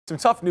Some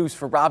tough news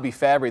for Robby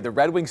Fabbri. The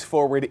Red Wings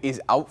forward is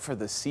out for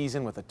the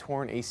season with a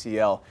torn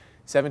ACL.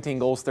 17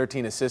 goals,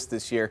 13 assists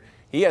this year.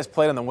 He has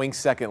played on the Wings'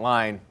 second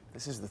line.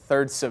 This is the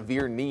third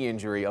severe knee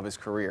injury of his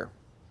career.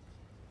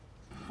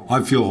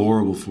 I feel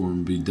horrible for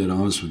him, to be dead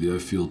honest with you. I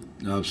feel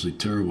absolutely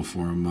terrible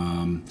for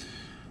him.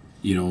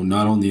 You know,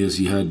 not only has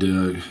he had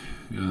to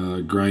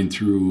grind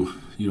through,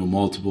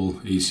 multiple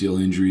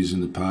ACL injuries in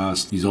the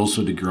past, he's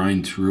also to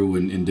grind through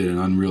and did an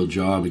unreal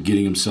job of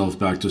getting himself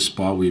back to a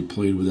spot where he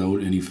played without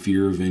any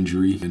fear of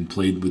injury and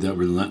played with that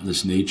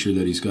relentless nature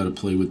that he's got to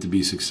play with to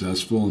be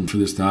successful. And for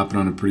this to happen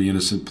on a pretty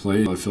innocent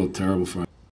play, I felt terrible for him.